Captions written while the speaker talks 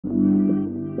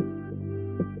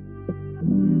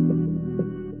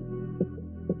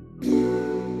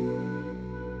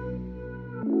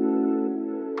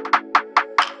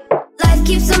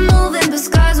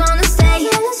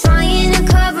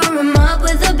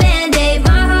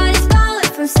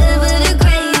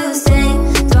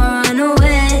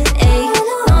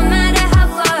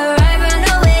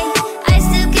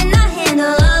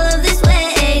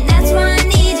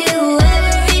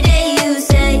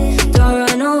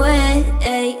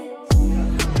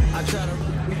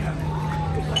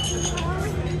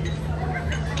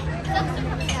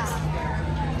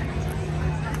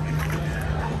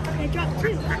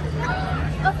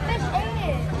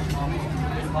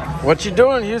What you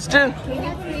doing, Houston?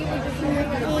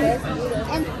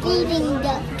 I'm feeding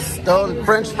ducks. Throwing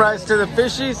French fries to the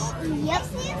fishies? Yep.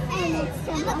 And it's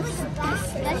the most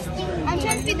disgusting. I'm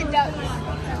trying to feed the ducks.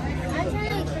 I'm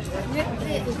trying to rip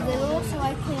it little so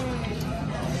I can.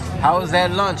 How was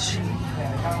that lunch?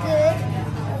 Good.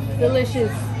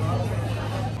 Delicious.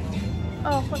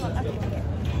 Oh, hold on.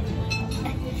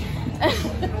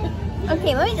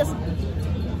 Okay, let me just.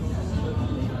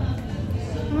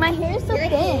 My hair is so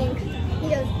thin. He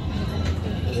goes.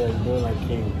 Yeah, doing like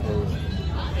king pose.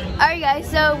 Alright guys,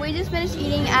 so we just finished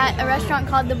eating at a restaurant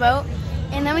called The Boat,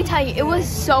 and let me tell you, it was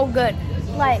so good.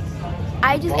 Like,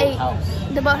 I just ate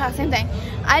the Boathouse, same thing.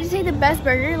 I just ate the best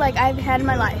burger like I've had in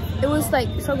my life. It was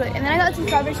like so good. And then I got some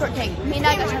strawberry shortcake. Me and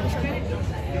Dad got strawberry shortcake.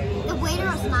 The waiter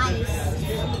was nice.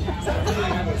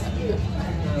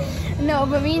 No,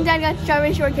 but me and Dad got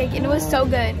strawberry shortcake, and it was so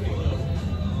good.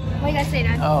 What do you guys say,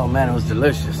 Dad? Oh man, it was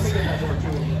delicious.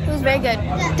 It was very good.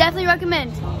 Definitely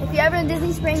recommend. If you're ever in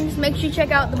Disney Springs, make sure you check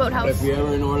out the Boathouse. If you're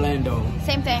ever in Orlando.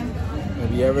 Same thing.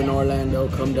 If you're ever in Orlando,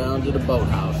 come down to the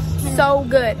Boathouse. So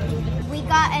good. We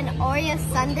got an Oreo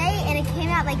sundae and it came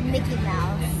out like Mickey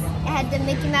Mouse. It had the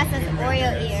Mickey Mouse as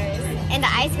Oreo ears. And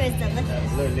the ice was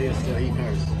delicious. Literally is still eating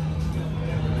hers.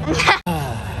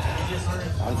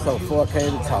 I'm so 4K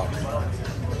to talk.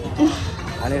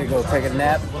 I need to go take a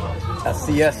nap, a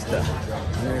siesta.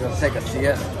 I need to go take a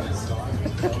siesta.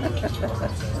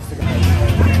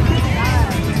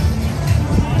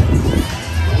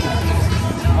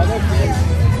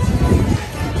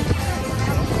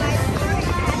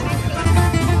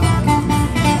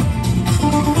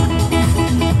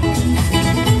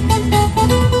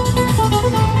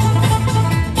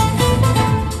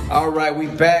 All right, we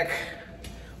back.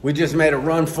 We just made a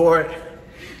run for it.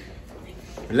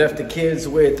 We left the kids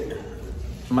with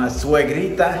my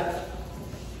suegrita.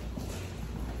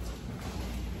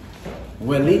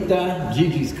 Abuelita,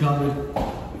 Gigi's coming.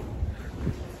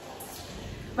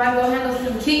 Might go handle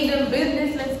some kingdom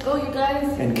business. Let's go, you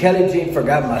guys. And Kelly G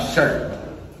forgot my shirt.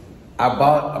 I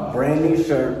bought a brand new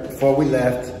shirt before we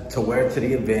left to wear to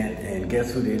the event, and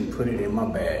guess who didn't put it in my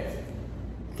bag?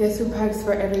 Guess who packs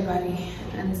for everybody?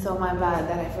 And so my bad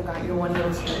that I forgot your one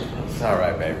little shirt. It's all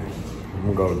right, baby.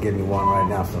 I'm gonna go get me one right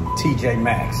now from TJ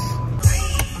Maxx.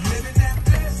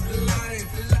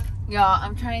 Y'all,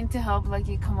 I'm trying to help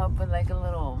Lucky come up with like a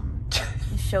little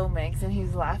show mix, and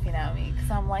he's laughing at me because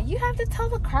I'm like, you have to tell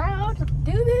the crowd to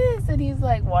do this, and he's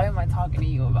like, why am I talking to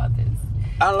you about this?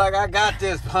 I'm like, I got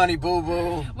this, honey boo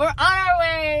boo. We're on our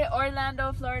way,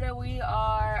 Orlando, Florida. We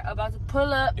are about to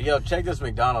pull up. Yo, check this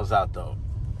McDonald's out though.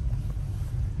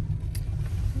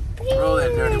 Roll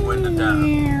that dirty window down.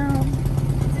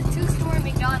 It's a 2-story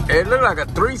McDonald's. It looked like a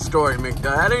 3-story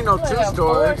McDonald's. That ain't no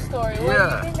 2-story. 4-story. What,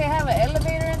 Yeah. you think they have an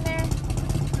elevator in there?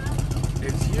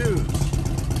 It's huge.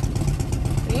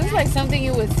 It looks like something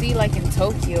you would see like in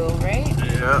Tokyo, right?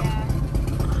 Yeah.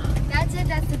 That's it.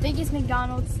 That's the biggest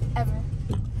McDonald's ever.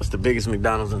 It's the biggest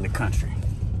McDonald's in the country.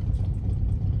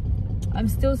 I'm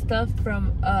still stuffed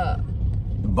from The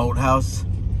Boathouse.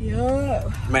 yeah.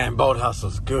 Man, Boathouse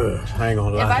was good. I ain't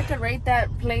gonna lie. If I could rate that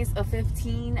place a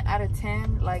 15 out of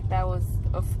 10, like that was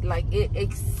like it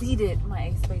exceeded my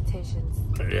expectations.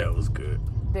 Yeah, it was good.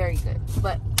 Very good.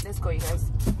 But let's go, you guys.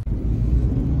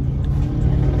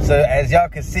 So as y'all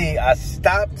can see, I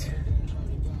stopped.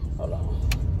 Hold on.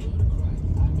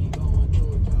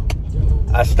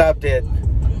 I stopped at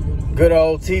good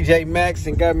old TJ Maxx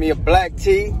and got me a black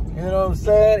tee. You know what I'm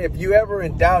saying? If you ever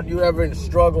in doubt, you ever in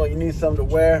struggle, you need something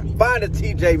to wear, find a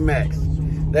TJ Maxx.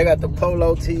 They got the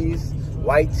polo tees,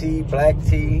 white tee, black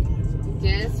tee.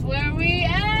 Guess where we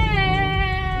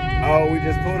at? Oh, we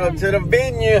just pulled up to the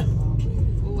venue.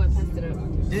 Oh, I passed it up.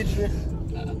 Did you?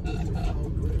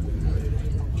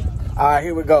 All right,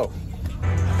 here we go.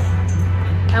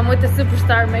 I'm with the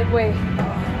superstar. Make way.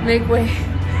 Make way.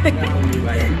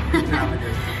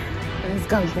 Let's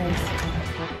go, guys.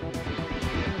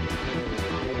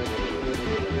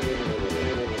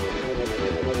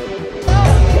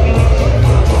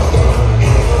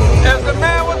 There's the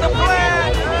man with the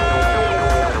plan.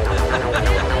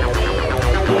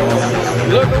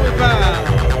 Look who we found.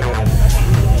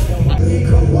 He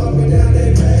come walking down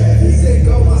that path. He said,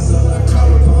 go my son, I call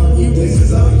upon you. This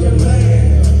is on your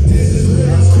land. This is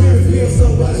real. I'm fearful, so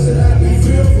why should I be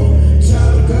fearful?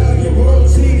 Child of God, your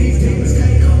royalty. These demons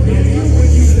can't come near you when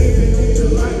you live in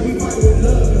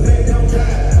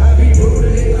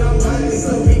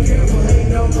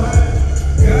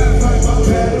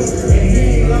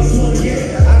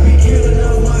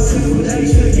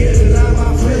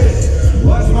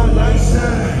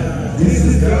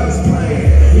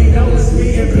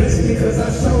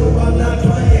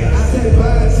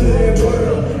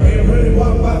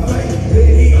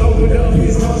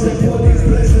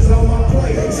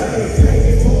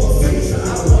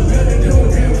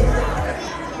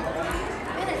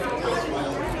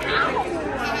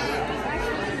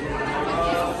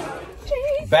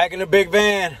Back in the big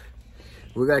van.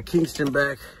 We got Kingston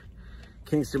back.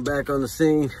 Kingston back on the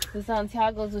scene. The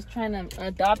Santiago's was trying to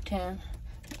adopt him.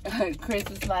 Chris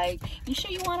is like, you sure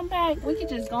you want him back? We could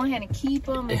just go ahead and keep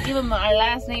him and give him our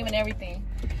last name and everything.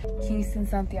 Kingston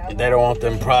Santiago. They don't want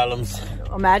them problems.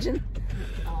 Imagine.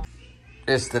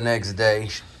 It's the next day.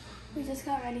 We just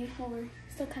got ready. Well, we're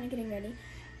still kind of getting ready.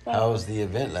 But, How was the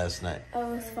event last night?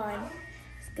 oh, it was fun.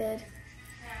 It's good.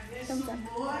 Thumbs up.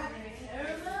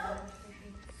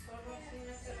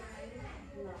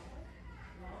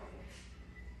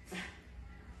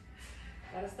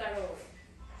 Gotta start over.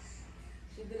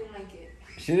 She didn't like it.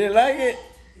 She didn't like it?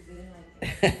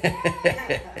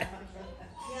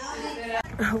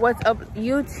 What's up,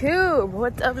 YouTube?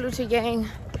 What's up, Lucci gang?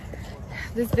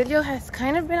 This video has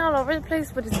kind of been all over the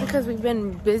place, but it's because we've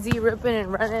been busy ripping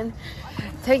and running,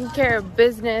 taking care of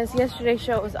business. Yesterday's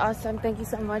show was awesome. Thank you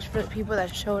so much for the people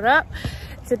that showed up.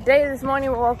 Today, this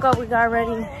morning, we woke up, we got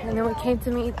ready, and then we came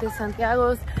to meet the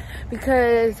Santiagos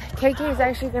because KK is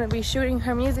actually going to be shooting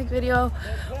her music video,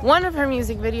 one of her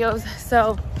music videos.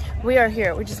 So we are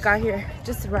here. We just got here,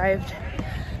 just arrived.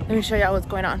 Let me show y'all what's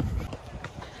going on.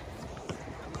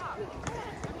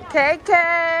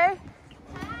 KK,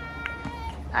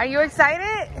 are you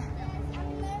excited?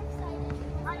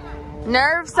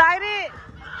 Nerve-sighted?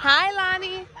 Hi,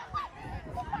 Lonnie.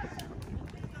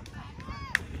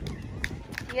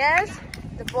 Yes?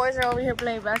 The boys are over here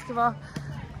playing basketball.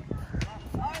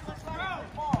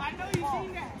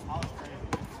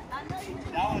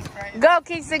 Go,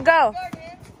 Kingston, go.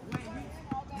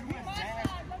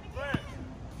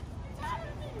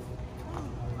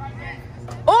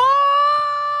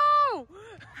 Oh!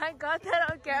 I got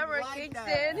that on camera,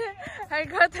 Kingston. I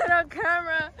got that on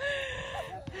camera.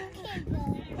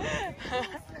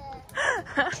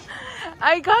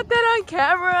 I got that on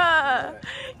camera.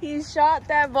 He shot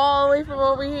that ball away from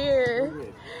over here.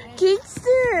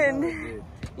 Kingston.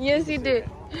 Yes, he did.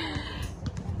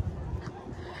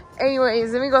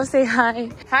 Anyways, let me go say hi.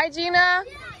 Hi, Gina.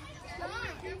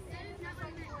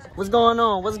 What's going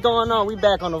on? What's going on? We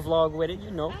back on the vlog with it,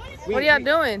 you know. What are y'all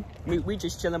doing? We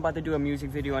just chilling, about to do a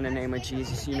music video in the name of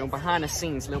Jesus, you know, behind the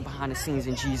scenes, little behind the scenes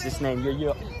in Jesus' name.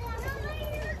 Yeah.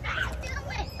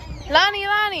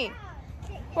 Lonnie,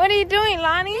 what are you doing,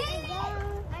 Lonnie?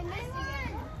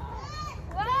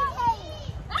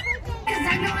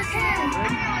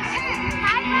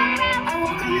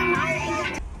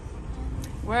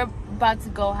 We're about to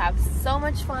go have so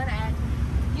much fun at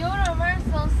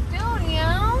Universal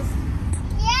Studios.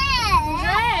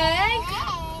 Drink.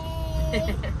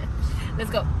 Let's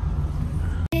go.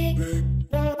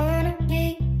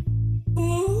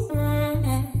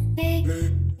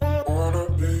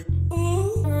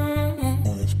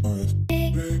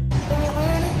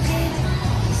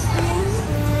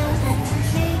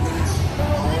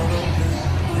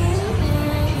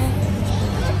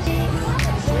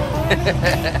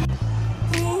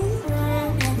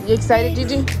 You excited,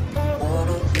 Gigi?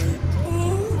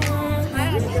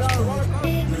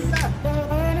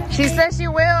 She said she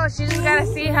will. She just gotta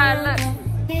see how it looks.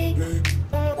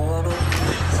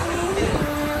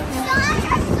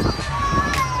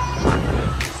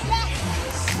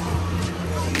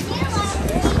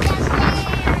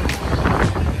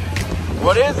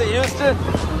 What is it, Houston?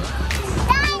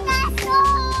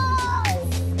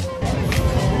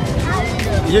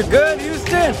 You good,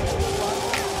 Houston?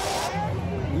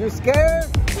 You scared?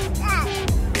 Yeah.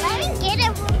 Let me get it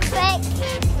real quick.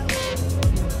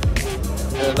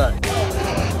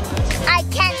 I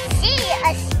can see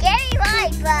a scary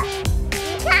ride, but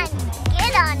you can't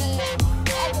get on it.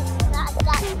 It's not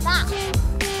that fast.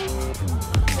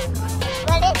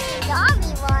 But it's a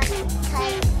zombie one,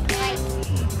 because like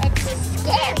it's a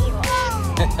scary one.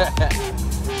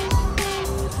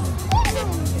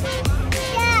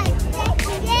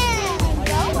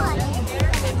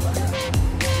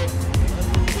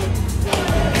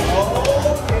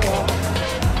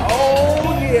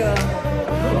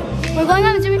 We're going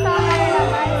on the Jimmy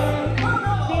Fallon ride.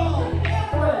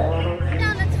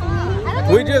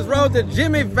 We just rode the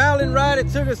Jimmy Fallon ride. It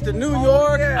took us to New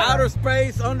York, outer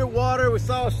space, underwater. We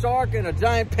saw a shark and a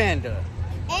giant panda.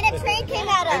 And a train came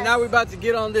at us. And now we're about to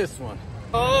get on this one.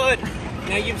 Good.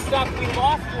 Now you've stopped. We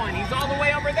lost one. He's all the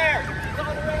way over there. He's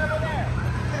all the way over there.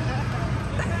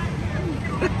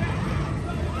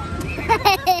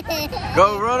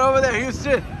 Go run over there,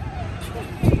 Houston.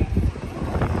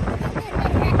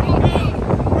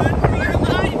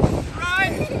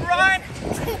 Run.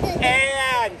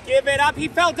 And give it up. He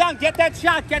fell down. Get that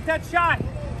shot. Get that shot.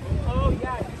 Oh,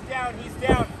 yeah. He's down. He's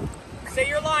down. Say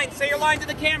your line. Say your line to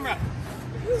the camera.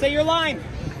 Say your line.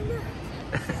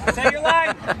 Say your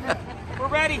line. We're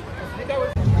ready.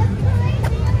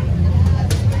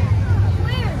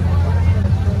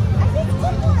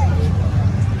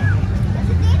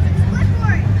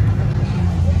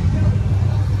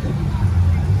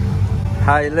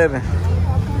 How you living?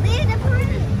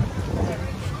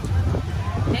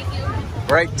 Thank you.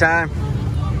 Break time.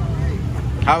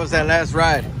 How was that last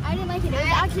ride? I didn't like it. It was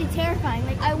actually terrifying.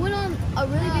 Like, I went on a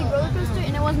really big roller coaster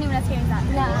and it wasn't even as scary as that.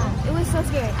 No, it was so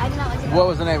scary. I did not like it. What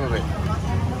was the name of it?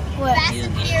 What? Fast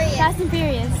and Furious. Fast and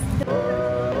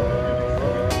Furious.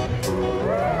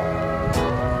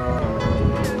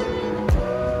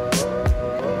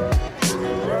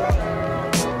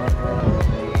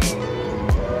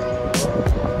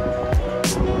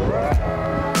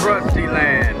 Krusty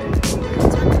Land.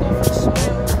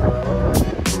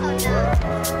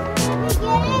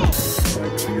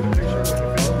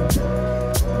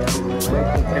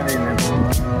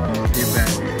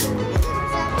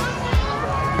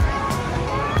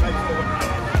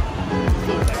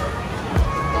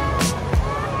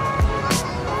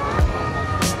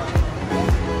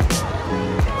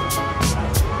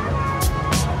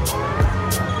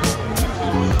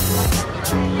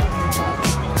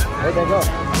 Where'd they go?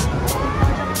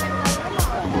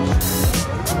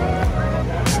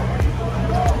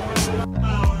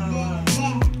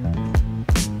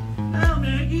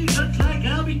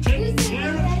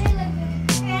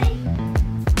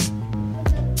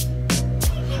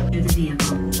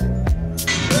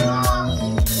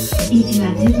 If you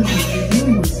have difficulty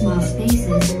dealing with small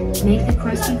spaces, make the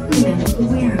crusty crew member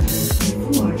aware of this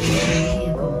before entering the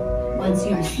vehicle. Once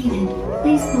you are seated,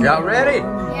 please pull. Y'all ready?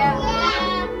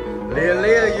 Yeah.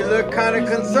 Leah, you look kind of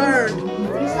concerned.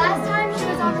 Last time she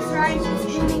was on this ride, she was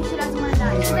screaming she doesn't want to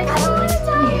die. She's like, I don't want to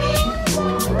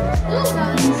die.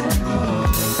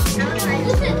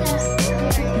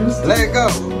 Let it go.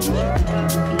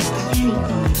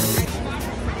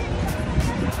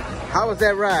 How was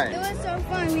that ride? It was so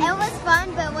fun. It was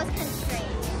fun, but it was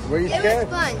constrained. Were you It scared?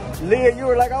 was fun. Leah, you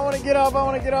were like, I want to get off, I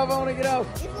want to get off, I want to get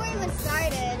off. Before it even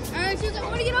started. She was like, I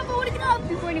want to get up, I want to get up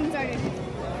before it even started.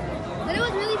 But it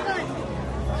was really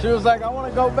fun. She was like, I want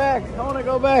to go back, I want to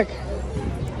go back.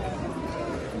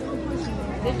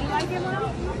 Did you like it,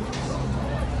 Mom?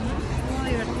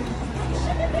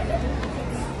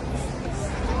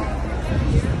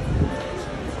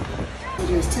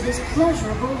 To this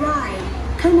pleasurable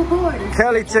ride. Come aboard. And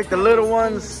Kelly took the little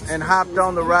ones and hopped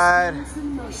on the ride.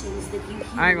 some motions that you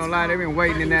I ain't gonna lie, they've been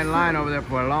waiting in that line over there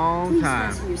for a long Please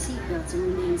time. fasten your seatbelts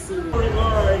and remain seated.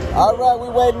 All right, we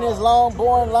waiting this long,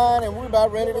 boring line, and we're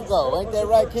about ready to go. Ain't that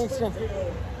right, Kingston?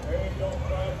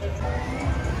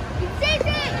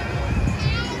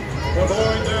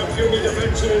 Avoid their puny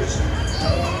defenses.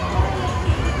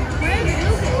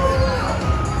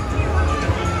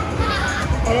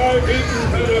 I've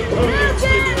eaten better pumpkins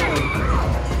than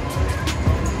you.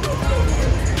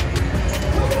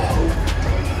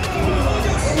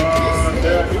 Come on,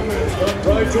 they're humans. Don't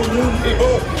try to wound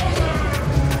people.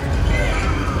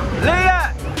 Leah!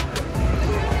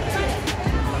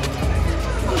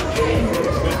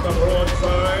 Hit the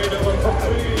broadside of a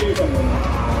puppy.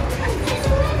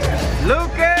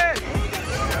 Lucas!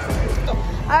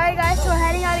 Alright guys, so we're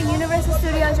heading out of Universal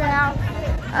Studios right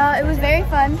now. It was very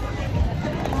fun.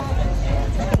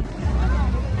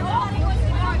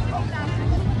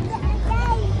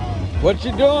 What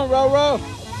you doing, Roro?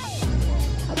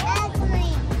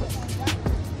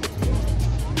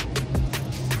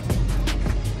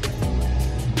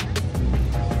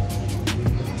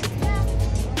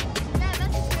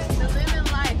 To live in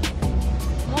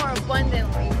life more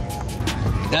abundantly.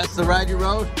 That's the ride you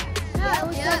rode? Yeah, it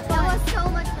was Yeah, so it fun. was so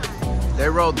much fun. They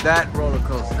rode that roller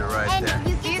coaster right And there.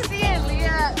 you get to Cece and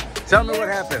Leah. Tell me what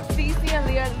happened. Cece and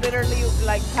Leah literally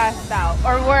like passed out,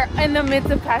 or were in the midst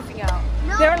of passing out.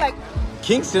 No. They were like,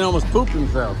 Kingston almost pooped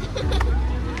himself.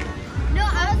 No,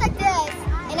 I was like this,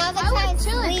 and I was like trying to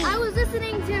sleep. I was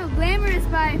listening to Glamorous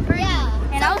by Fergie.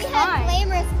 Yeah, And so I was we had fine.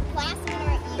 glamorous plastic in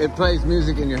our ears. It plays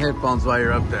music in your headphones while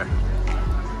you're up there.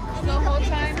 the whole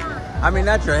time. I mean,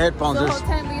 not your headphones. The whole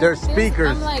time Leah There's did this, speakers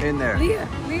I'm like, in there. Leah,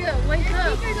 wake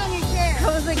up. Speakers on your chair. I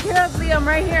was like, get up, Leah, I'm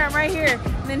right here, I'm right here.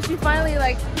 And then she finally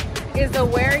like is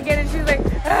aware again, and she's like,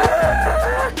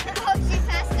 ah! Oh, she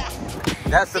passed out.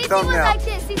 That's the Cece was thumbnail. like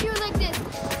this. Cece was like this.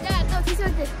 Dad, no, Cece was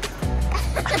like this.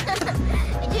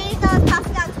 And Judy thought I was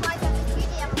passed out twice after Judy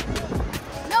ever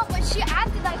played. No, but she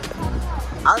acted like this all the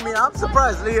time. I mean, I'm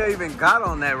surprised Leah even got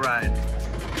on that ride.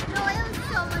 No, it was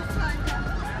so much fun.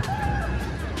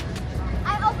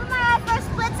 I opened my eyes for a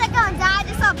split second and I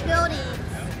just saw buildings.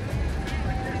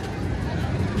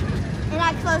 And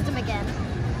I closed them again.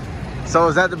 So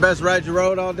is that the best ride you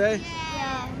rode all day?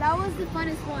 Yeah, that was the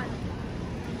funnest one.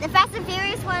 The Fast and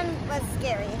Furious one was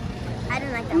scary. I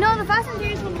didn't like that. No, the Fast and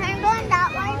Furious one. Can I go on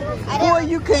that one? I Boy, didn't.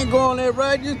 you can't go on that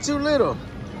ride. You're too little.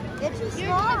 You're too You're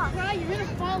small. gonna cry. You're gonna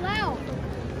fall out.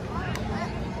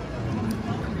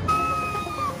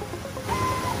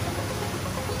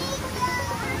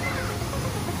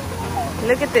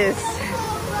 Look at this.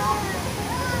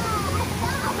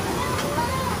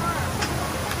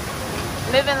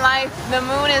 Living life. The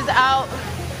moon is out.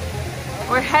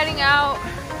 We're heading out.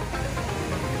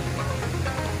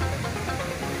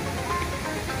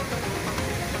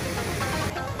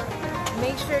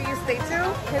 Make sure you stay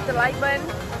tuned. Hit the like button.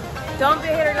 Don't be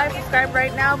a hater, like, subscribe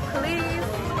right now, please.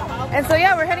 And so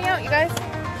yeah, we're heading out, you guys.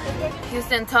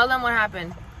 Houston, tell them what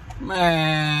happened.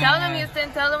 Man. Tell them,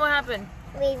 Houston. Tell them what happened.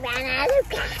 We ran out of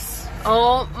gas.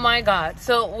 Oh my God.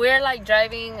 So we're like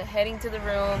driving, heading to the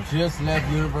room. Just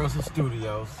left Universal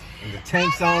Studios. And the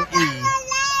tank's on E.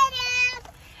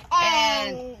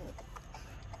 And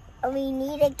we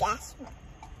need a gas man.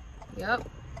 Yep.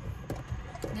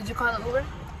 Did you call the Uber?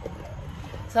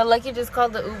 So Lucky just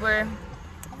called the Uber.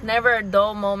 Never a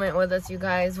dull moment with us, you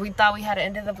guys. We thought we had to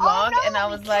end the vlog, and I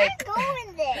was like, can't go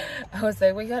in there. I was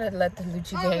like, we gotta let the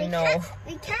Lucci gang know.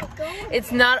 We can't go in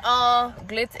It's not all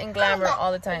glitz and glamour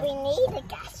all the time. We need a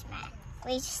gas man.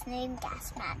 We just need a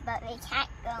gas man, but we can't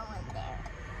go in there.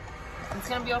 It's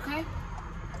gonna be okay?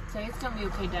 Say it's gonna be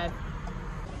okay, Dad.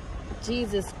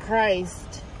 Jesus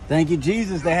Christ. Thank you,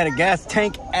 Jesus. They had a gas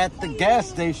tank at the gas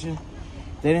station.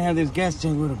 They didn't have this gas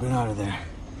tank, we would have been out of there.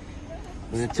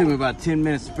 But it took me about 10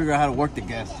 minutes to figure out how to work the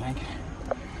gas tank.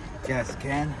 Gas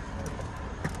can.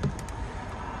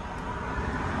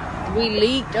 We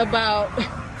leaked about...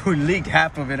 We leaked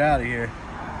half of it out of here.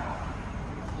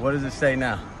 What does it say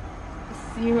now?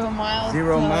 0 miles.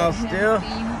 0 miles still?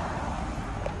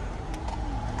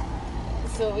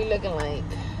 So what we looking like?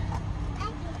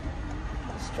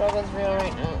 The struggle's real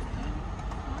right now.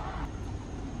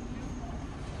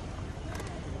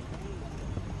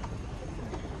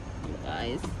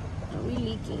 Guys, are we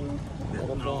leaking?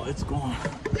 No, it's gone.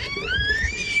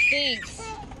 Stinks.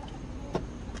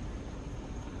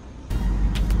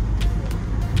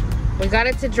 We got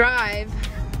it to drive,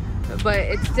 but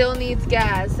it still needs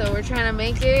gas, so we're trying to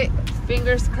make it.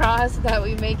 Fingers crossed that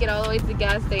we make it all the way to the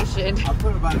gas station. I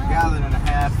put about 1.5 gallons.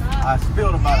 I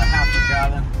spilled about 0.5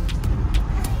 gallon.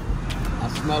 I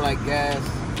smell like gas.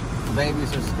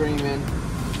 Babies are screaming.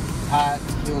 Hot,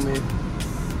 humid.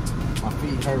 My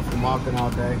feet hurt from walking all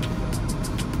day.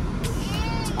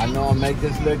 I know I'll make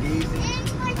this look easy.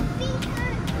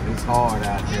 It's hard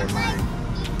out here, man.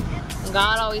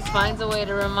 God always finds a way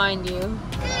to remind you.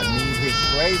 But I need His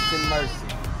grace and mercy.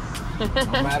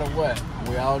 No matter what,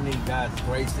 we all need God's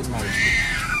grace and mercy.